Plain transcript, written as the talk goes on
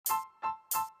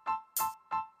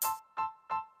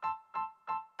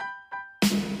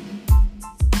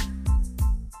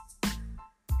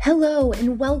Hello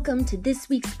and welcome to this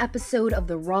week's episode of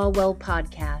the Rawwell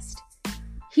Podcast.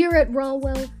 Here at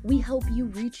Rawwell, we help you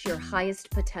reach your highest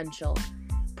potential,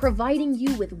 providing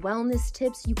you with wellness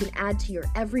tips you can add to your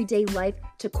everyday life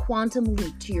to quantum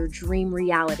leap to your dream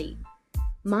reality.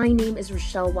 My name is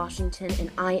Rochelle Washington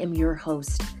and I am your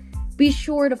host. Be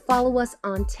sure to follow us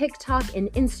on TikTok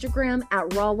and Instagram at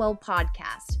Rawwell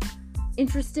Podcast.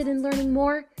 Interested in learning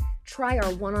more? Try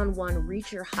our one-on-one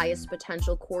Reach Your Highest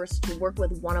Potential course to work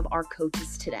with one of our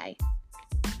coaches today.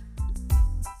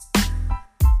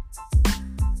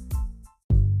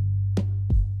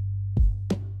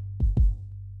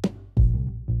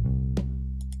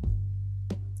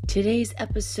 Today's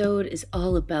episode is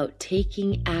all about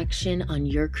taking action on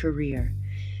your career.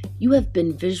 You have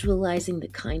been visualizing the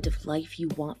kind of life you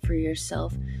want for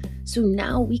yourself, so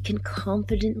now we can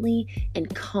confidently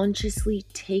and consciously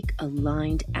take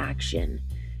aligned action.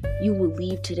 You will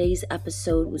leave today's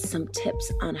episode with some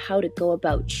tips on how to go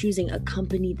about choosing a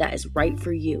company that is right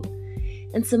for you,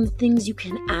 and some things you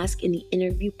can ask in the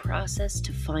interview process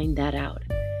to find that out,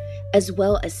 as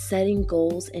well as setting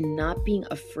goals and not being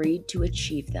afraid to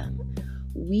achieve them.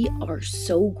 We are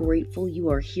so grateful you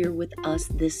are here with us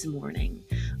this morning.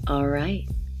 All right,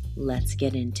 let's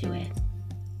get into it.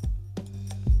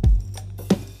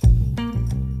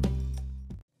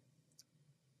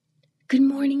 Good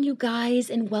morning, you guys,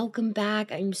 and welcome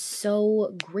back. I'm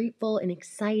so grateful and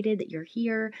excited that you're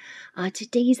here.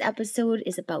 Today's episode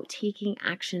is about taking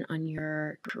action on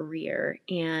your career.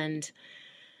 And,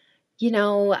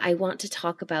 I want to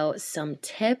talk about some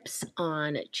tips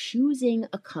on choosing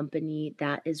a company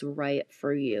that is right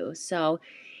for you. So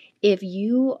if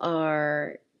you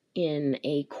are in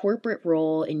a corporate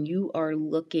role and you are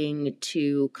looking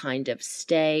to kind of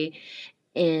stay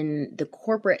in the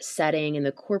corporate setting, in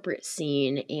the corporate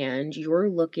scene, and you're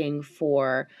looking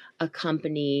for a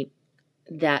company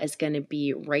that is going to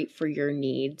be right for your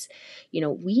needs,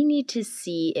 we need to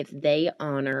see if they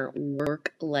honor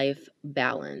work-life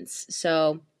balance.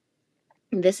 So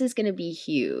this is going to be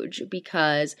huge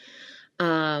because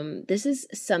this is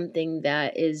something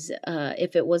that is,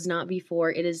 if it was not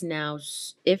before, it is now,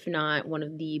 if not one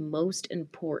of the most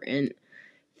important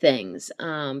things,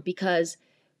 because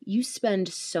you spend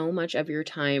so much of your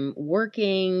time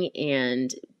working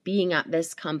and being at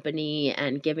this company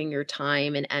and giving your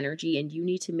time and energy, and you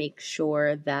need to make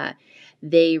sure that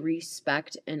they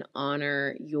respect and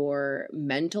honor your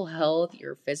mental health,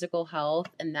 your physical health,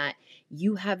 and that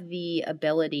you have the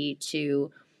ability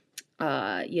to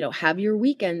have your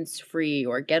weekends free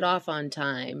or get off on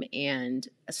time. And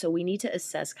so we need to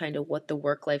assess kind of what the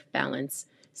work-life balance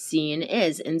scene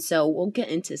is. And so we'll get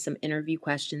into some interview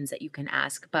questions that you can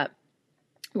ask, but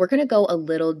we're going to go a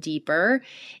little deeper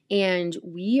and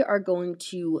we are going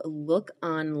to look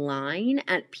online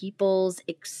at people's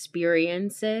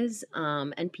experiences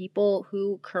and people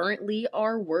who currently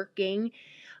are working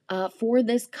for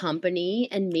this company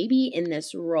and maybe in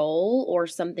this role or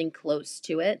something close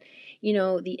to it.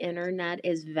 The internet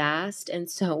is vast, and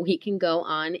so we can go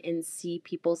on and see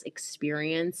people's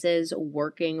experiences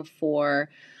working for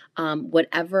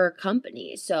whatever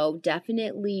company. So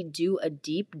definitely do a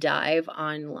deep dive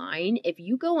online. If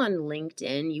you go on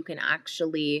LinkedIn, you can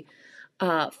actually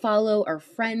follow or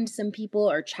friend some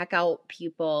people or check out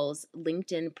people's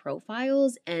LinkedIn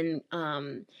profiles and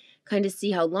kind of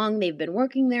see how long they've been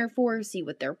working there for, see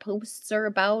what their posts are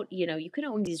about. You can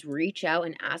always reach out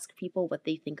and ask people what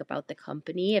they think about the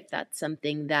company if that's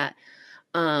something that,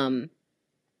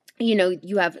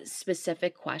 you have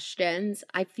specific questions.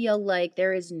 I feel like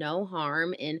there is no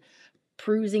harm in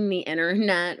perusing the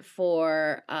internet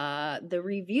for the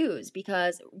reviews,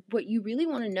 because what you really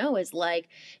want to know is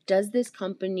does this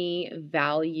company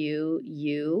value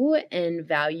you and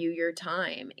value your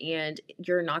time? And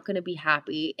you're not going to be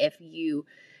happy if you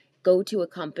go to a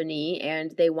company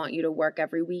and they want you to work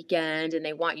every weekend and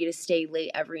they want you to stay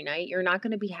late every night. You're not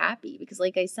going to be happy because,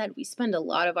 like I said, we spend a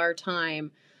lot of our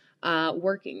time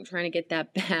working, trying to get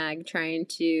that bag, trying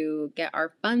to get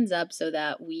our funds up so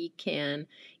that we can,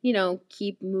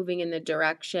 keep moving in the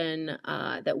direction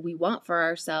that we want for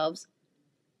ourselves.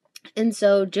 And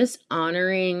so just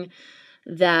honoring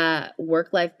that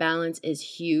work-life balance is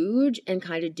huge, and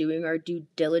kind of doing our due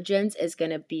diligence is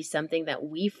going to be something that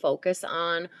we focus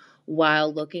on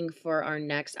while looking for our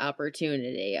next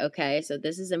opportunity. Okay, so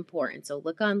this is important. So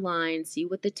look online, see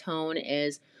what the tone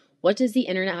is. What does the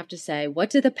internet have to say?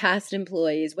 What do the past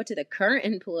employees, what do the current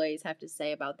employees have to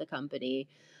say about the company?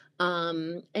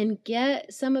 And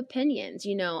get some opinions.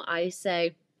 I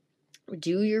say,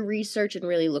 do your research and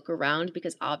really look around,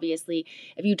 because obviously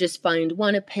if you just find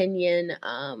one opinion,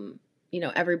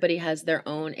 everybody has their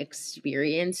own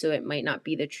experience, so it might not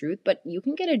be the truth, but you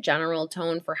can get a general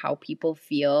tone for how people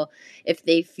feel if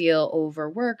they feel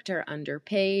overworked or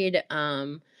underpaid.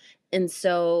 And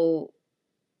so,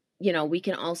 we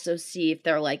can also see if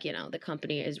they're like, the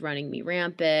company is running me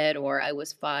rampant, or I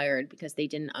was fired because they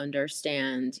didn't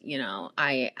understand,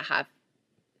 I have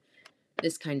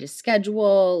this kind of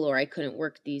schedule, or I couldn't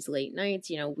work these late nights.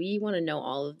 We want to know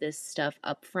all of this stuff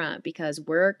up front because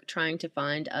we're trying to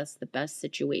find us the best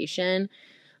situation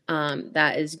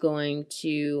that is going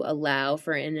to allow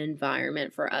for an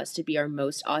environment for us to be our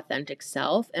most authentic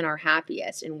self and our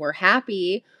happiest. And we're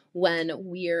happy when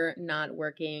we're not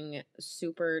working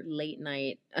super late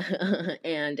night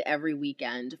and every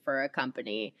weekend for a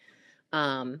company.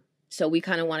 So we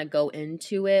kind of want to go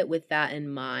into it with that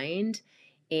in mind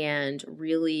and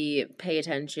really pay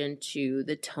attention to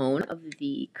the tone of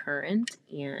the current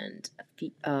and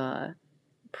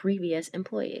previous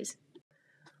employees.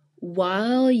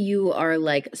 While you are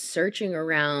like searching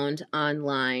around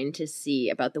online to see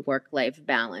about the work-life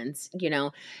balance,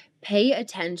 pay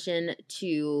attention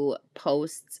to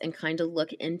posts and kind of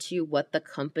look into what the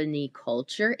company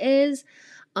culture is,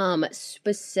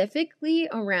 specifically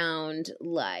around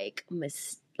like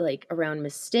around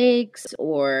mistakes,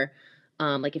 or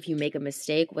like if you make a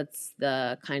mistake, what's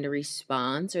the kind of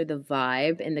response or the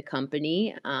vibe in the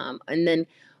company, and then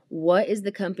what is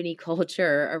the company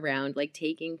culture around like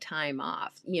taking time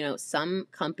off. Some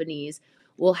companies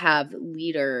will have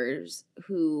leaders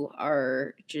who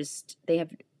are just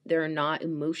they're not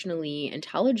emotionally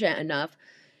intelligent enough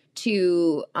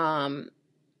to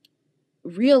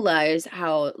realize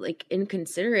how like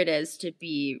inconsiderate it is to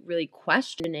be really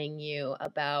questioning you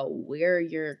about where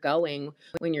you're going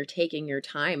when you're taking your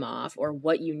time off, or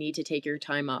what you need to take your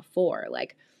time off for.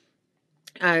 Like,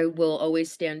 I will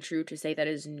always stand true to say that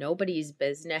is nobody's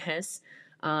business.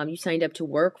 You signed up to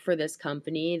work for this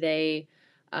company. They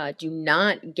do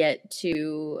not get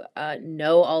to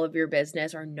know all of your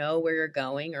business or know where you're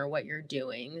going or what you're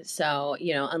doing. So,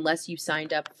 unless you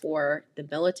signed up for the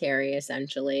military,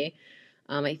 essentially,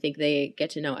 I think they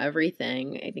get to know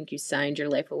everything. I think you signed your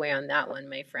life away on that one,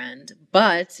 my friend.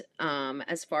 But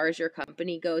as far as your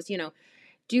company goes,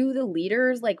 do the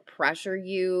leaders like pressure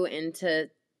you into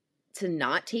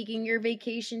not taking your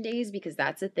vacation days? Because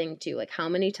that's a thing too. Like, how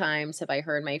many times have I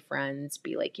heard my friends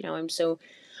be like,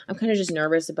 I'm kind of just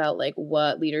nervous about like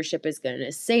what leadership is going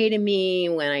to say to me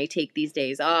when I take these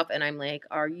days off. And I'm like,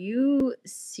 are you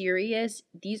serious?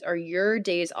 These are your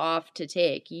days off to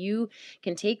take. You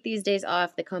can take these days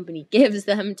off. The company gives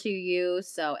them to you.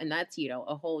 So, and that's,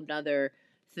 a whole nother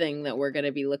thing that we're going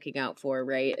to be looking out for,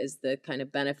 right? Is the kind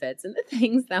of benefits and the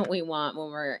things that we want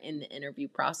when we're in the interview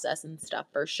process and stuff,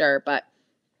 for sure. But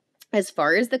as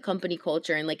far as the company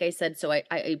culture, and like I said, so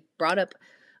I brought up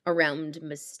around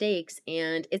mistakes,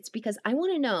 and it's because I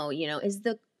want to know, is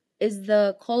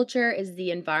the culture, is the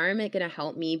environment going to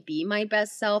help me be my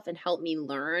best self and help me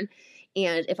learn?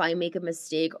 And if I make a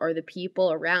mistake, are the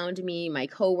people around me, my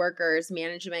coworkers,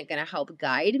 management, going to help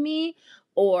guide me?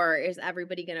 Or is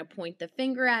everybody going to point the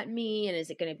finger at me? And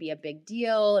is it going to be a big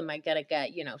deal? Am I going to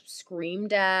get,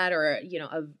 screamed at, or,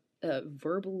 a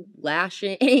verbal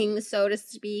lashing, so to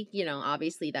speak?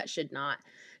 Obviously that should not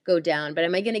go down, but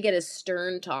am I going to get a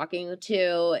stern talking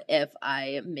to if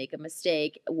I make a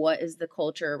mistake? What is the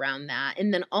culture around that?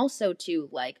 And then also too,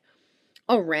 like,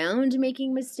 around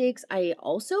making mistakes, I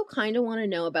also kind of want to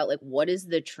know about like what is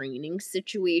the training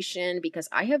situation, because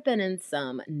I have been in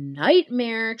some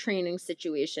nightmare training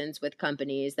situations with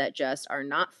companies that just are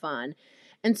not fun.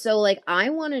 And so like I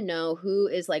want to know who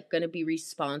is like going to be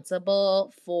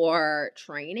responsible for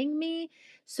training me,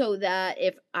 so that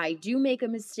if I do make a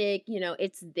mistake,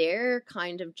 it's their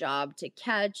kind of job to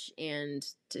catch and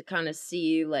to kind of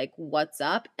see like what's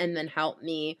up and then help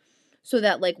me, so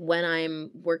that like when I'm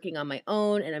working on my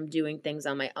own and I'm doing things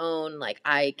on my own, like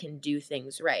I can do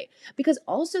things right. Because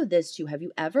also this too, have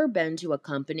you ever been to a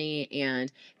company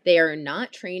and they are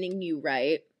not training you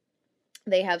right?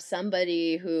 They have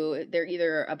somebody who they're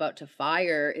either about to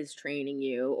fire is training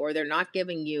you, or they're not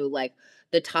giving you like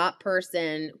the top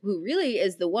person who really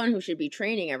is the one who should be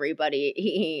training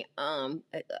everybody.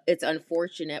 It's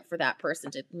unfortunate for that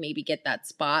person to maybe get that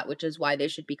spot, which is why they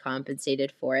should be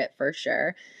compensated for it, for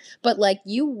sure. But like,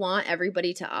 you want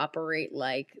everybody to operate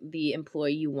like the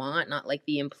employee you want, not like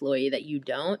the employee that you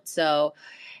don't. So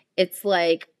it's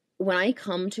like, when I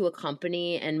come to a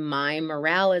company and my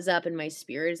morale is up and my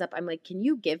spirit is up, I'm like, can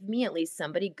you give me at least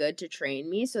somebody good to train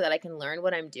me so that I can learn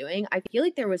what I'm doing? I feel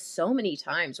like there was so many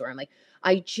times where I'm like,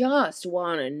 I just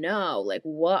want to know like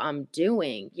what I'm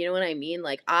doing. You know what I mean?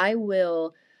 Like, I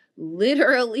will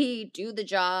literally do the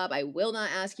job. I will not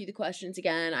ask you the questions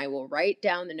again. I will write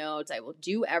down the notes. I will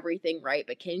do everything right.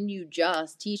 But can you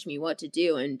just teach me what to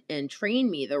do and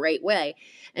train me the right way?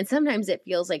 And sometimes it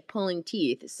feels like pulling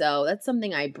teeth. So that's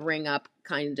something I bring up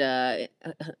kind of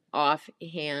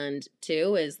offhand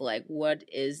too, is like, what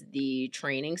is the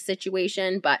training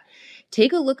situation? But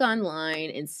take a look online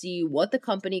and see what the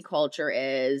company culture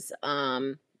is.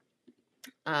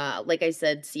 Like I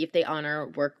said, see if they honor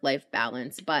work-life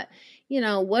balance. But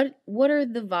what are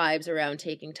the vibes around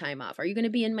taking time off? Are you going to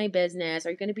be in my business?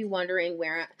 Are you going to be wondering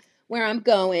where I'm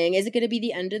going? Is it going to be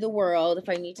the end of the world if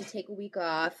I need to take a week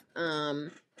off?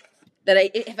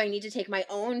 If I need to take my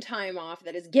own time off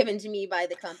that is given to me by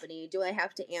the company, do I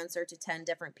have to answer to 10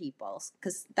 different people?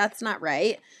 Because that's not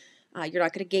right. You're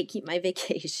not going to gatekeep my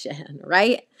vacation,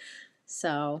 right?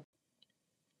 So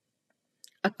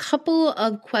a couple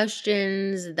of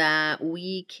questions that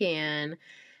we can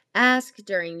ask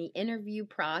during the interview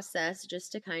process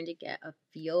just to kind of get a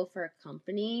feel for a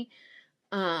company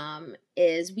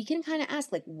is we can kind of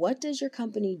ask, like, what does your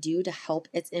company do to help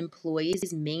its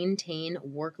employees maintain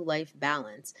work-life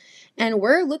balance? And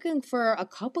we're looking for a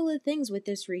couple of things with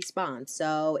this response.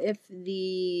 So if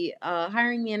the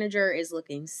hiring manager is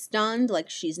looking stunned, like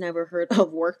she's never heard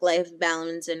of work-life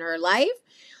balance in her life,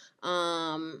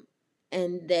 um,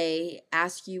 and they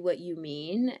ask you what you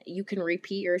mean, you can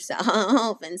repeat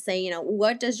yourself and say,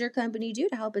 what does your company do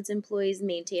to help its employees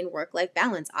maintain work-life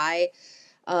balance? I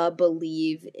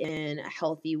believe in a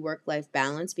healthy work-life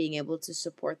balance, being able to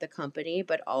support the company,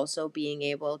 but also being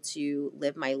able to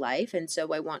live my life. And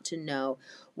so I want to know,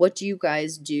 what do you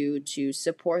guys do to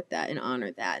support that and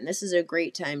honor that? And this is a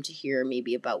great time to hear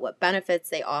maybe about what benefits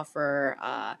they offer,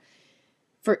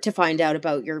 to find out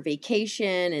about your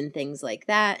vacation and things like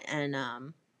that, and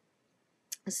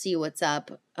see what's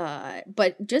up.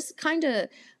 But just kind of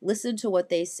listen to what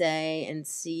they say and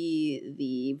see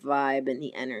the vibe and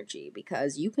the energy,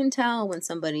 because you can tell when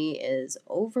somebody is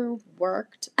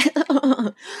overworked,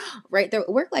 right? Their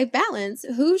work-life balance,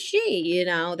 who's she?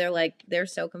 They're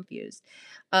so confused.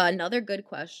 Another good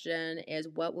question is,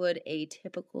 what would a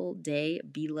typical day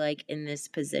be like in this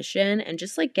position? And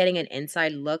just like getting an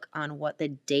inside look on what the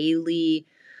daily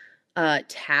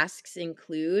tasks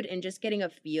include, and just getting a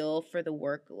feel for the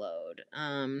workload.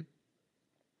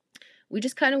 We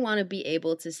just kind of want to be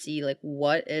able to see, like,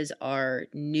 what is our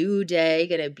new day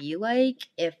going to be like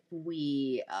if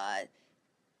we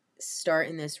start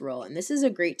in this role. And this is a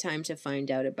great time to find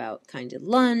out about kind of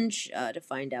lunch, to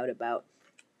find out about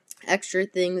extra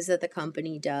things that the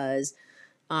company does.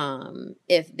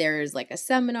 If there's like a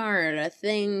seminar or a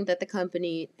thing that the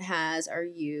company has, are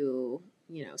you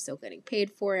still getting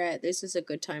paid for it? This is a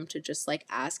good time to just like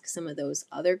ask some of those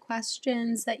other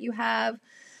questions that you have,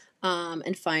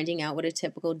 and finding out what a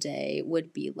typical day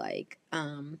would be like.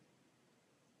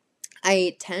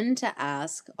 I tend to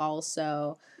ask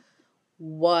also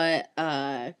what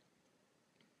the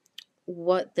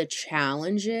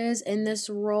challenges in this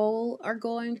role are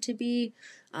going to be.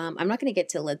 I'm not going to get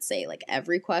to, let's say, like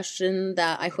every question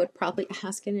that I would probably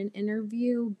ask in an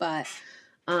interview, but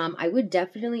I would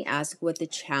definitely ask what the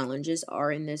challenges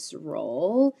are in this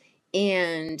role,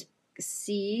 and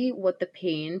see what the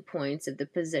pain points of the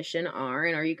position are.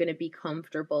 And are you going to be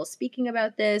comfortable speaking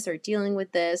about this or dealing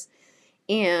with this?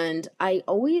 And I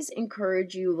always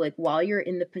encourage you, like, while you're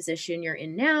in the position you're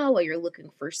in now, while you're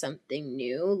looking for something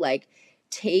new, like,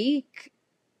 take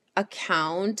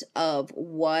account of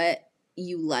what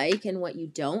you like and what you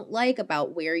don't like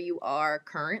about where you are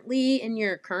currently in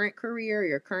your current career,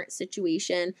 your current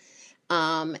situation.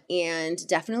 And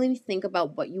definitely think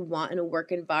about what you want in a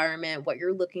work environment, what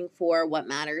you're looking for, what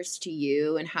matters to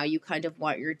you, and how you kind of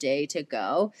want your day to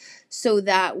go, so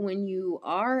that when you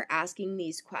are asking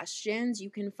these questions, you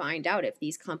can find out if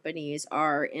these companies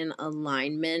are in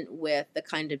alignment with the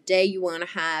kind of day you want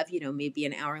to have. Maybe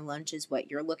an hour lunch is what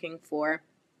you're looking for.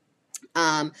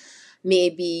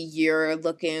 Maybe you're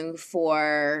looking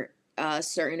for a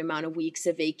certain amount of weeks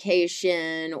of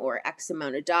vacation or X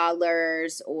amount of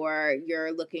dollars, or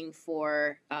you're looking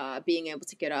for being able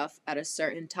to get off at a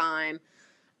certain time.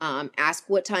 Ask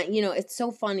what time. It's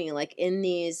so funny, like in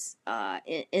these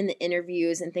in the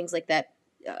interviews and things like that.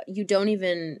 You don't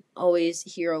even always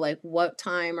hear, like, what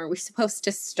time are we supposed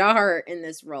to start in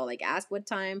this role? Like, ask, what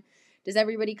time does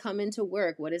everybody come into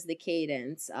work? What is the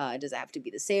cadence? Does it have to be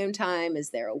the same time?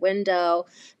 Is there a window?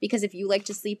 Because if you like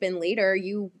to sleep in later,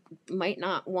 you might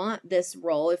not want this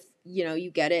role if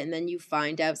you get it and then you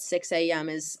find out 6 a.m.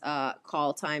 is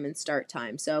call time and start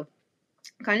time. So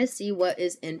kind of see what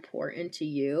is important to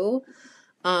you,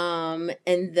 and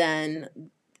then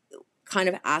kind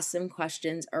of ask some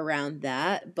questions around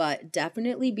that, but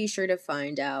definitely be sure to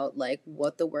find out like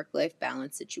what the work-life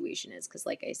balance situation is, because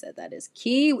like I said, that is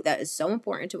key. That is so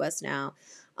important to us now.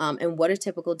 And what a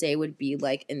typical day would be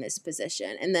like in this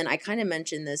position. And then I kind of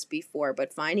mentioned this before,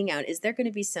 but finding out, is there going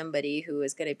to be somebody who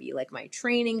is going to be like my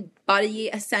training buddy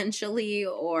essentially,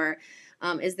 or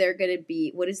is there going to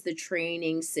be, what is the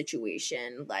training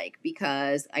situation like?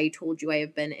 Because I told you I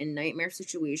have been in nightmare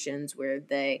situations where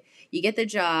you get the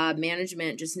job,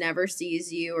 management just never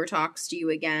sees you or talks to you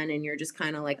again, and you're just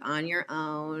kind of like on your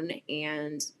own,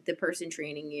 and the person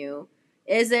training you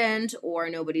isn't, or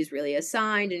nobody's really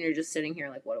assigned, and you're just sitting here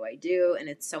like, what do I do? And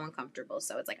it's so uncomfortable.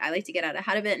 So it's like, I like to get out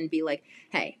ahead of it and be like,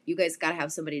 hey, you guys got to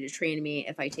have somebody to train me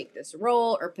if I take this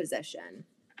role or position.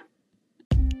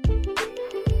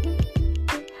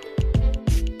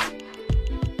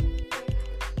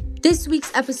 This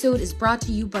week's episode is brought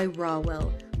to you by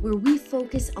Rawwell, where we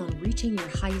focus on reaching your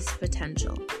highest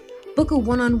potential. Book a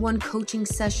one-on-one coaching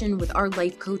session with our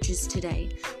life coaches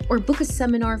today, or book a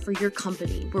seminar for your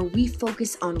company where we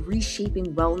focus on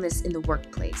reshaping wellness in the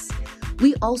workplace.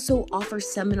 We also offer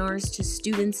seminars to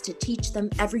students to teach them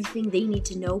everything they need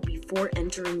to know before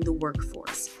entering the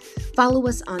workforce. Follow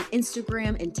us on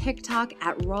Instagram and TikTok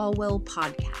at Rawwell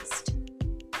Podcast.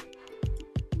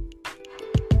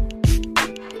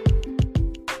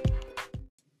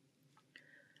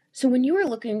 So when you are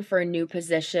looking for a new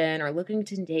position or looking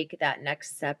to take that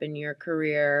next step in your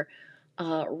career,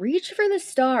 reach for the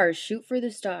stars, shoot for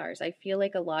the stars. I feel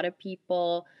like a lot of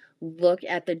people look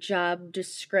at the job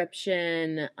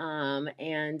description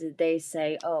and they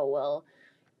say, oh, well,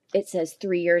 it says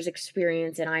 3 years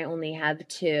experience and I only have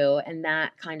 2, and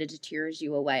that kind of deters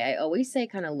you away. I always say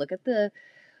kind of look at the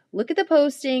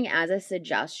posting as a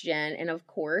suggestion. And of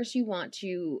course, you want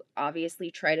to obviously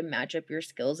try to match up your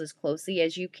skills as closely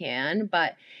as you can.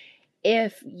 But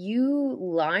if you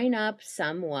line up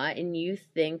somewhat and you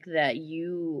think that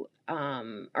you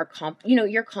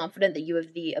you're confident that you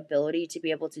have the ability to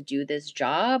be able to do this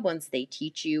job once they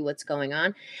teach you what's going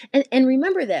on. And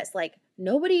remember this, like,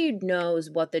 nobody knows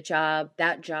what that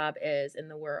job is in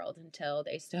the world until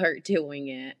they start doing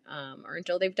it, or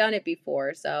until they've done it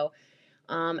before. So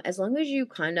as long as you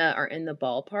kind of are in the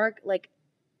ballpark, like,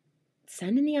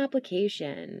 send in the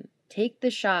application, take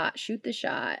the shot, shoot the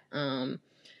shot,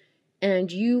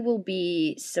 and you will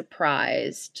be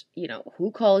surprised,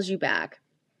 who calls you back.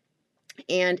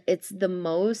 And it's the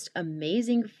most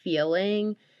amazing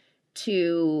feeling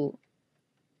to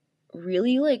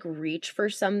really like reach for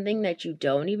something that you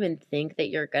don't even think that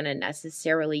you're going to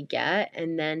necessarily get,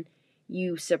 and then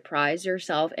you surprise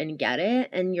yourself and get it,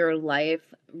 and your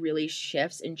life really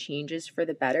shifts and changes for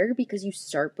the better because you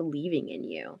start believing in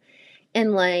you.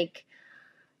 And like,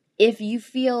 if you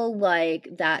feel like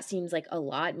that seems like a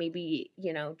lot, maybe,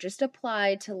 just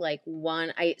apply to like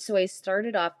one. I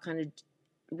started off kind of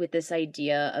with this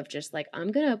idea of just like, I'm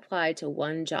going to apply to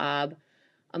one job,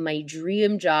 my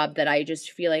dream job that I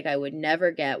just feel like I would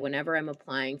never get whenever I'm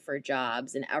applying for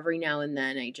jobs. And every now and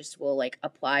then I just will like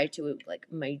apply to like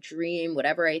my dream,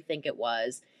 whatever I think it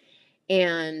was.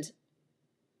 And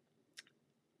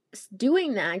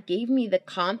doing that gave me the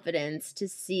confidence to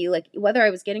see like whether I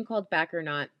was getting called back or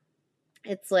not.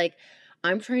 It's like,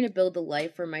 I'm trying to build the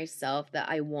life for myself that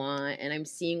I want, and I'm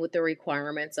seeing what the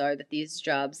requirements are that these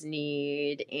jobs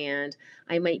need, and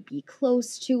I might be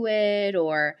close to it,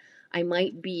 or I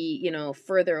might be,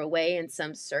 further away in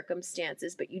some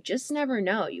circumstances, but you just never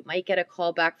know. You might get a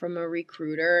call back from a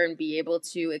recruiter and be able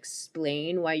to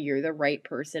explain why you're the right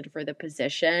person for the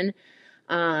position.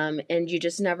 And you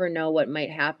just never know what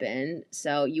might happen.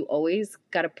 So you always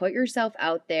got to put yourself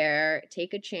out there,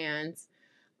 take a chance.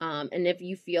 And if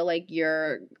you feel like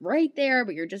you're right there,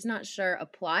 but you're just not sure,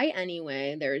 apply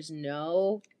anyway. There's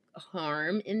no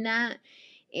harm in that.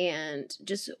 And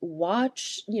just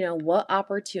watch, what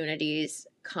opportunities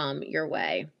come your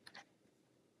way.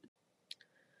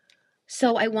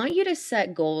 So I want you to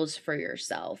set goals for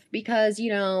yourself because,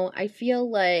 I feel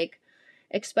like,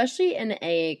 especially in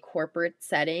a corporate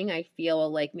setting, I feel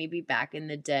like maybe back in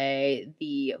the day,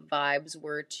 the vibes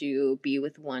were to be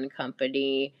with one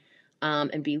company,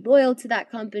 and be loyal to that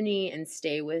company and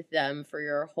stay with them for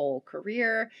your whole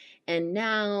career. And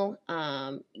now,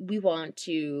 we want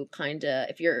to kind of,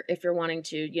 if you're wanting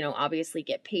to, obviously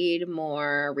get paid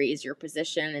more, raise your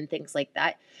position and things like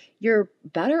that, you're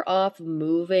better off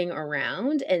moving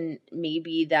around. And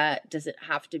maybe that doesn't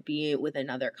have to be with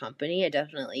another company. It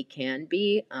definitely can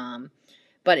be.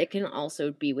 but it can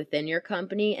also be within your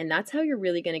company. And that's how you're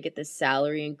really going to get the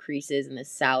salary increases and the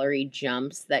salary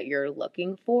jumps that you're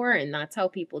looking for. And that's how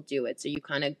people do it. So you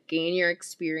kind of gain your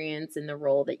experience in the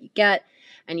role that you get,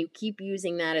 and you keep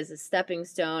using that as a stepping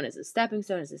stone, as a stepping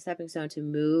stone, as a stepping stone to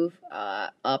move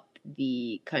up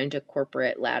the kind of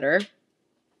corporate ladder.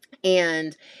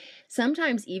 And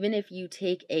sometimes, even if you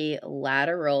take a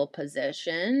lateral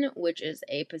position, which is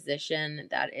a position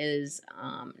that is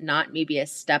not maybe a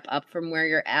step up from where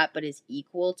you're at, but is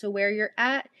equal to where you're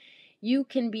at, you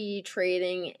can be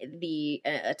trading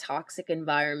a toxic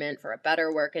environment for a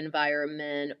better work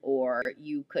environment, or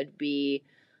you could be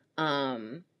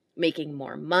um, making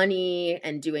more money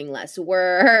and doing less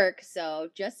work. So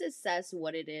just assess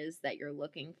what it is that you're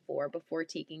looking for before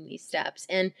taking these steps,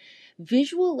 and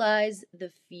visualize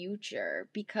the future,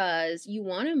 because you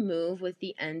want to move with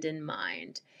the end in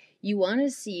mind. You want to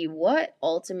see, what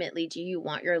ultimately do you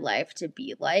want your life to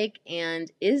be like, and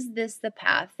is this the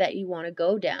path that you want to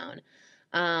go down?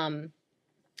 Um,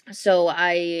 so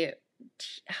I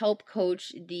help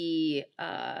coach the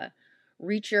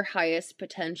Reach Your Highest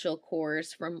Potential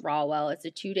course from Rawell. It's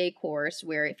a 2-day course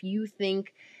where, if you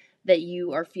think that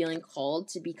you are feeling called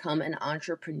to become an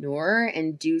entrepreneur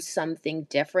and do something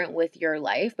different with your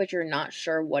life, but you're not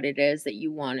sure what it is that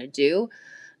you want to do,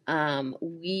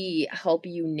 we help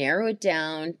you narrow it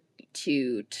down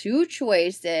to 2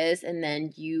 choices, and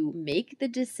then you make the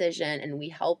decision, and we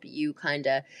help you kind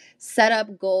of set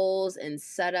up goals and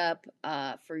set up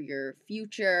for your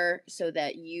future so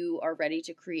that you are ready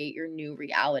to create your new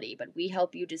reality. But we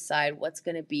help you decide what's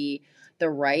going to be the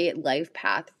right life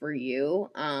path for you,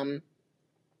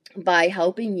 by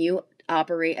helping you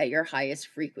operate at your highest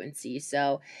frequency.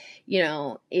 So,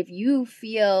 if you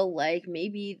feel like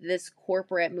maybe this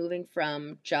corporate, moving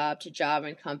from job to job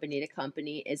and company to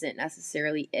company, isn't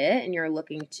necessarily it, and you're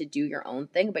looking to do your own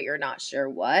thing, but you're not sure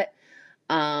what,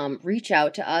 reach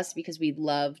out to us, because we'd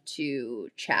love to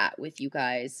chat with you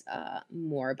guys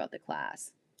more about the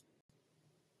class.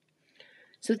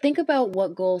 So think about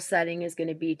what goal setting is going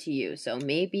to be to you. So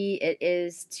maybe it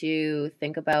is to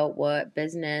think about what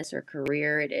business or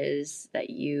career it is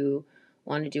that you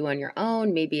want to do on your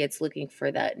own. Maybe it's looking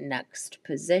for that next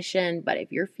position. But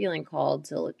if you're feeling called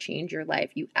to change your life,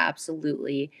 you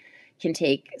absolutely can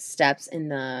take steps in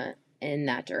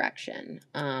that direction.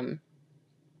 And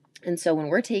so when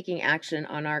we're taking action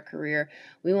on our career,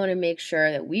 we want to make sure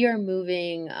that we are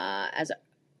moving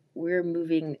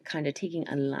kind of taking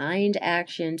aligned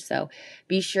action. So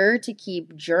be sure to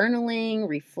keep journaling,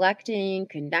 reflecting,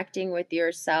 connecting with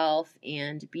yourself,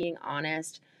 and being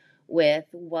honest with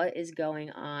what is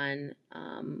going on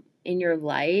in your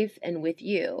life and with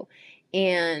you.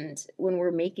 And when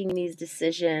we're making these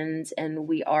decisions and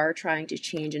we are trying to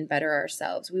change and better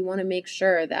ourselves, we want to make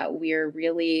sure that we're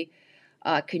really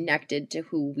connected to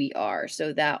who we are,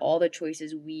 so that all the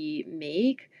choices we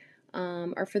make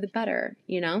are for the better,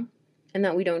 and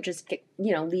that we don't just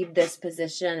leave this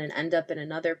position and end up in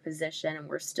another position and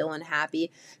we're still unhappy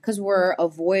because we're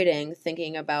avoiding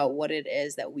thinking about what it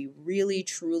is that we really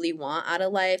truly want out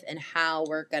of life and how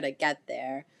we're gonna get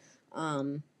there.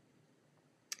 I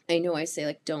know I say,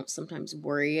 like, don't sometimes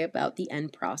worry about the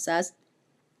end process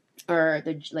or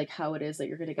how it is that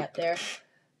you're gonna get there,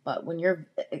 but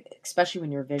especially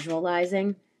when you're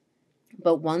visualizing.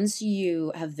 But once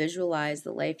you have visualized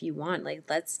the life you want,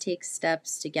 let's take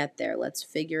steps to get there. Let's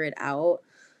figure it out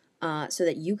so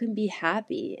that you can be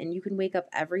happy and you can wake up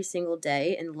every single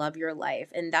day and love your life.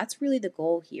 And that's really the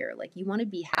goal here. Like, you want to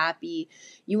be happy,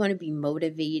 you want to be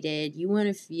motivated, you want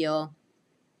to feel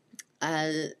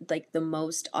like the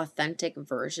most authentic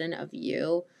version of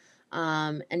you,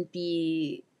 and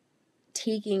be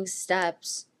taking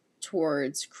steps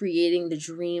towards creating the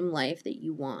dream life that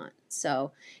you want.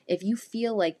 So if you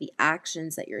feel like the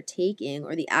actions that you're taking,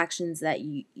 or the actions that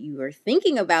you are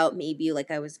thinking about, maybe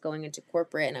like I was going into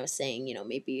corporate and I was saying,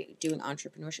 maybe doing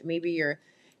entrepreneurship, maybe your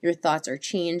thoughts are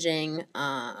changing,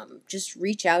 just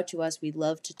reach out to us. We'd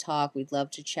love to talk. We'd love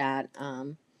to chat,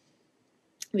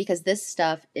 because this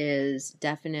stuff is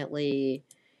definitely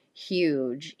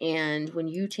huge. And when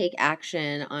you take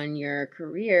action on your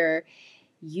career,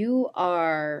 you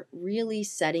are really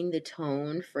setting the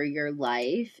tone for your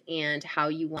life and how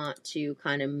you want to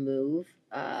kind of move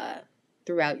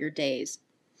throughout your days.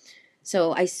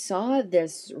 So I saw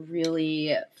this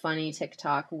really funny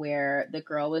TikTok where the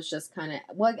girl was just kind of,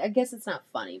 well, I guess it's not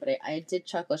funny, but I did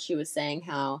chuckle. She was saying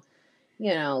how,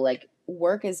 like,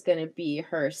 work is going to be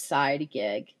her side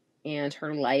gig and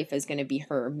her life is going to be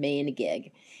her main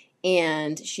gig.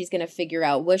 and she's going to figure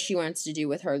out what she wants to do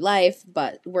with her life,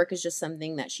 but work is just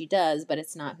something that she does, but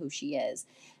it's not who she is.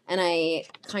 And I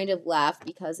kind of laugh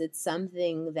because it's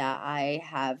something that I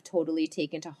have totally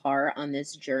taken to heart on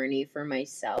this journey for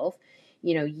myself.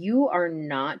 You know, you are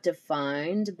not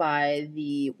defined by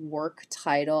the work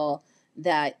title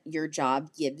that your job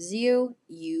gives you.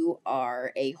 You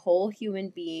are a whole human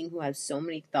being who has so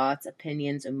many thoughts,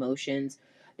 opinions, emotions.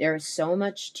 There is so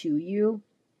much to you,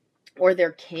 or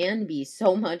there can be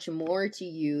so much more to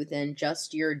you than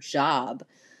just your job.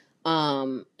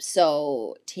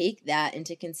 So take that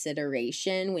into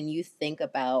consideration when you think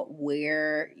about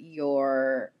where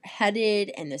you're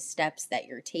headed and the steps that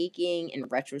you're taking in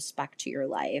retrospect to your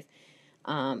life.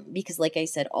 Because like I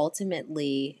said,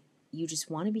 ultimately you just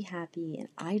want to be happy, and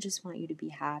I just want you to be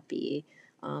happy,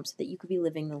 so that you could be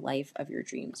living the life of your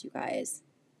dreams, you guys.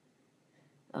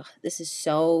 Ugh, this is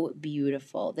so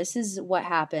beautiful. This is what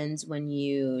happens when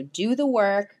you do the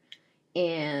work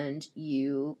and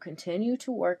you continue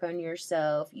to work on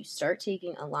yourself. You start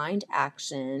taking aligned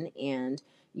action, and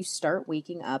you start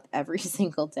waking up every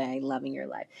single day loving your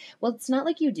life. Well, it's not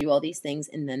like you do all these things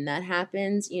and then that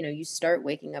happens. You know, you start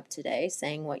waking up today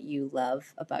saying what you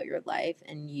love about your life,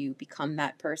 and you become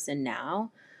that person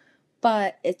now.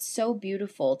 But it's so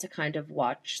beautiful to kind of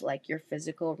watch like your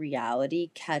physical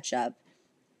reality catch up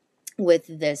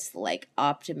with this like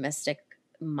optimistic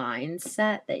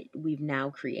mindset that we've now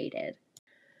created.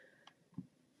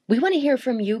 We want to hear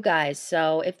from you guys.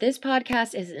 So if this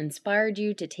podcast has inspired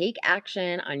you to take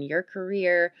action on your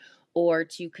career or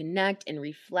to connect and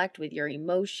reflect with your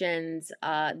emotions,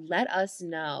 let us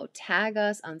know. Tag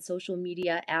us on social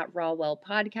media at Rawwell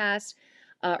Podcast.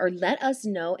 Or let us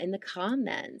know in the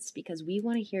comments, because we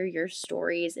want to hear your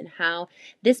stories and how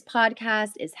this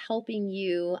podcast is helping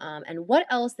you, and what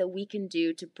else that we can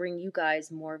do to bring you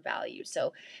guys more value.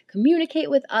 So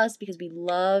communicate with us, because we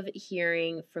love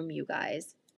hearing from you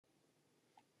guys.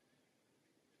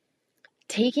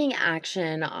 Taking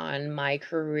action on my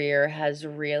career has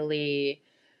really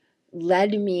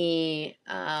led me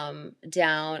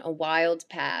down a wild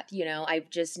path. You know, I've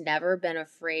just never been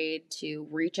afraid to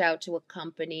reach out to a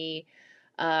company,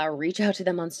 reach out to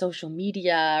them on social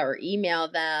media or email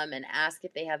them and ask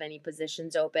if they have any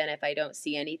positions open if I don't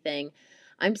see anything.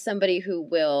 I'm somebody who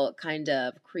will kind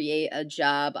of create a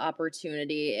job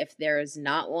opportunity if there is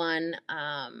not one,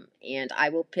 and I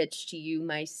will pitch to you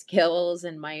my skills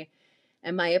and my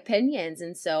opinions.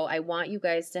 And so I want you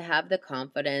guys to have the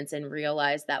confidence and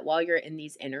realize that while you're in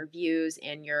these interviews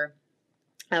and you're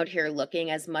out here looking,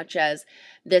 as much as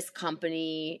this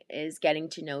company is getting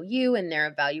to know you and they're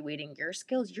evaluating your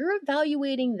skills, you're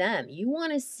evaluating them. You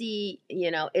want to see, you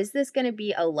know, is this going to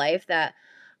be a life that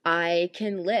I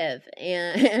can live?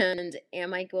 And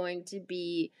am I going to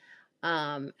be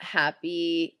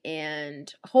happy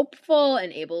and hopeful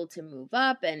and able to move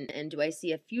up? And do I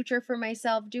see a future for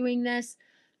myself doing this,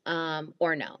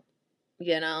 or no?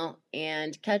 You know,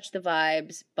 and catch the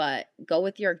vibes, but go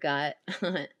with your gut.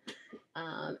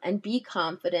 And be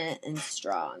confident and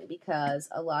strong, because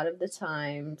a lot of the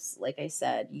times, like I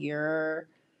said, you're,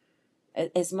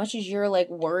 as much as you're like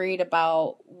worried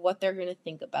about what they're going to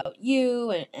think about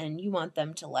you, and you want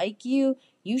them to like you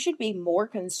should be more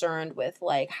concerned with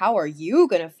like, how are you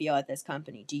going to feel at this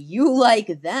company? Do you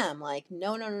like them? Like,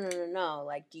 no, no, no, no, no, no.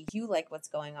 Like, do you like what's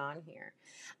going on here?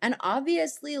 And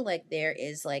obviously, like, there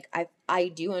is like, I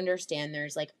do understand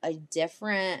there's like a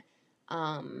different,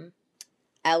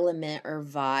 element or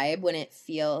vibe when it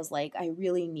feels like I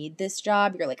really need this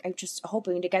job. You're like, I'm just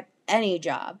hoping to get any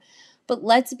job. But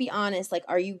let's be honest, like,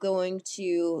 are you going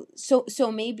to,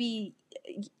 so maybe,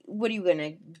 what are you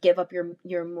gonna give up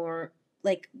your more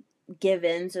like give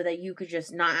in so that you could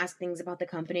just not ask things about the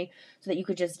company so that you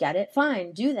could just get it?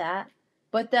 Fine, do that.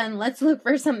 But then let's look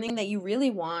for something that you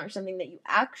really want, or something that you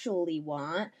actually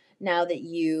want, now that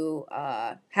you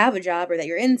have a job or that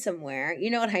you're in somewhere.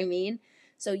 You know what I mean?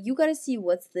 So you got to see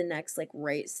what's the next like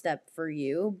right step for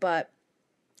you. But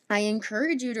I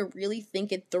encourage you to really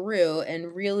think it through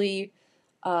and really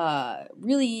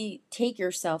take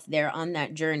yourself there on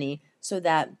that journey, so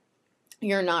that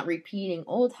you're not repeating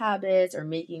old habits or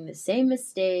making the same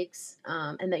mistakes,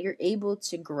 and that you're able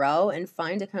to grow and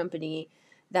find a company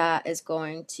that is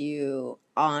going to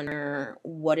honor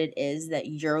what it is that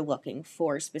you're looking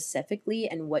for specifically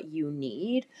and what you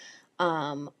need.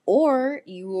 Or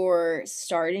you're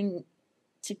starting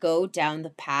to go down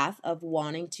the path of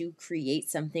wanting to create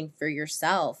something for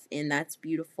yourself, and that's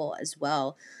beautiful as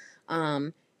well.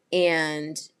 um,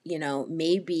 and you know,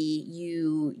 maybe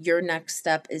your next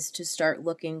step is to start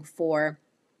looking for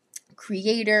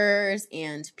creators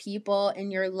and people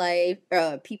in your life,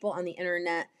 people on the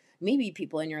internet maybe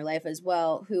people in your life as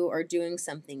well who are doing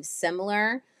something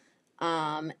similar,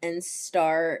 and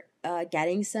start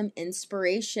getting some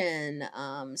inspiration,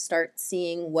 start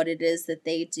seeing what it is that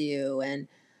they do, and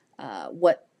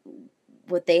what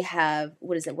they have,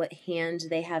 what is it, what hand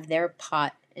they have their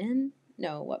pot in?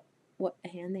 No, what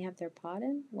hand they have their pot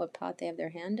in? What pot they have their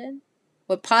hand in?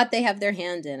 What pot they have their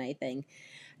hand in, I think.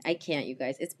 I can't, you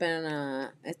guys. It's been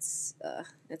it's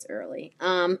early.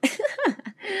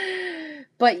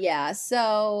 But yeah,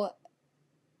 so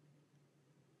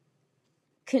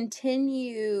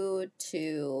continue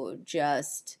to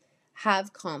just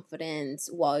have confidence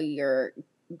while you're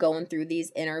going through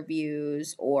these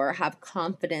interviews, or have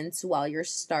confidence while you're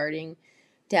starting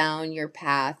down your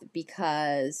path,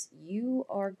 because you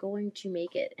are going to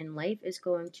make it and life is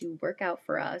going to work out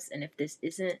for us. And if this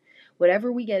isn't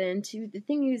whatever we get into, the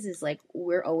thing is like,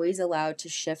 we're always allowed to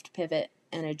shift, pivot,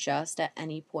 and adjust at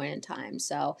any point in time.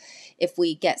 So if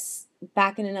we get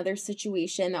back in another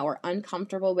situation that we're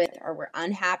uncomfortable with, or we're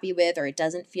unhappy with, or it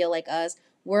doesn't feel like us,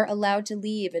 we're allowed to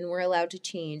leave and we're allowed to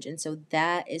change. And so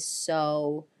that is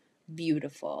so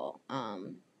beautiful.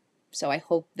 So I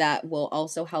hope that will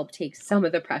also help take some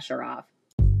of the pressure off.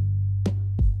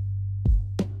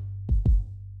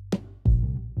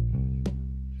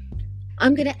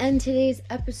 I'm going to end today's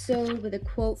episode with a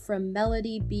quote from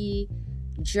Melody B.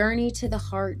 Journey to the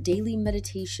Heart, Daily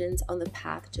Meditations on the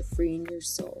Path to Freeing Your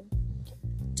Soul.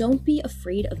 Don't be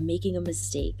afraid of making a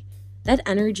mistake. That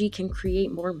energy can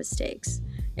create more mistakes.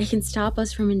 It can stop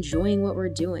us from enjoying what we're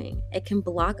doing. It can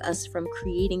block us from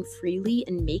creating freely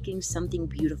and making something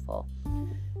beautiful.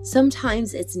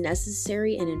 Sometimes it's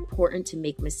necessary and important to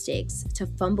make mistakes, to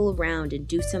fumble around and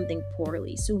do something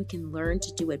poorly so we can learn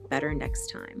to do it better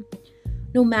next time.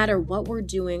 No matter what we're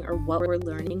doing or what we're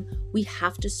learning, we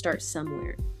have to start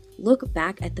somewhere. Look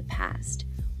back at the past.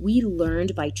 We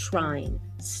learned by trying,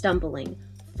 stumbling,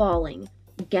 falling,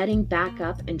 getting back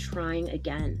up and trying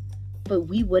again. But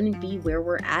we wouldn't be where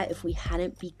we're at if we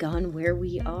hadn't begun where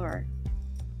we are.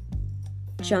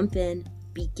 Jump in,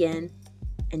 begin,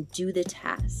 and do the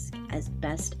task as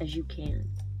best as you can.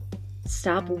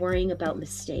 Stop worrying about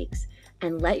mistakes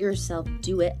and let yourself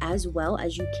do it as well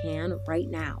as you can right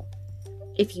now.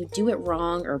 If you do it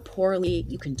wrong or poorly,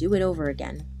 you can do it over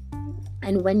again.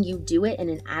 And when you do it in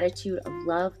an attitude of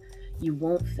love, you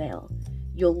won't fail.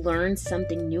 You'll learn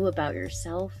something new about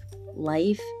yourself,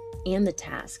 life, and the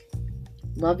task.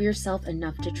 Love yourself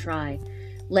enough to try.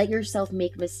 Let yourself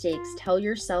make mistakes. Tell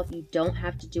yourself you don't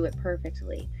have to do it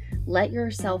perfectly. Let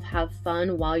yourself have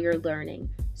fun while you're learning.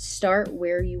 Start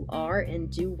where you are and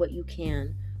do what you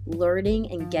can.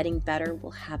 Learning and getting better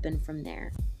will happen from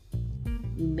there.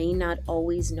 You may not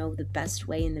always know the best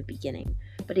way in the beginning,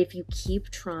 but if you keep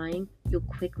trying, you'll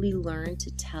quickly learn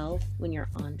to tell when you're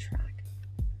on track.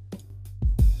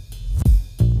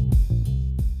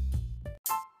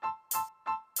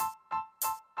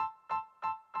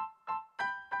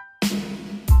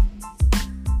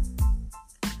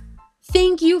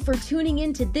 Thank you for tuning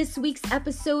in to this week's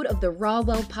episode of the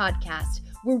Rawwell Podcast,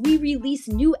 where we release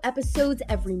new episodes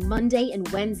every Monday and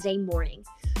Wednesday morning.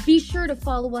 Be sure to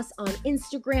follow us on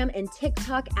Instagram and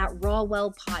TikTok at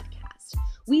Rawwell Podcast.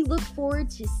 We look forward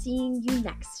to seeing you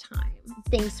next time.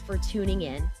 Thanks for tuning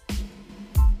in.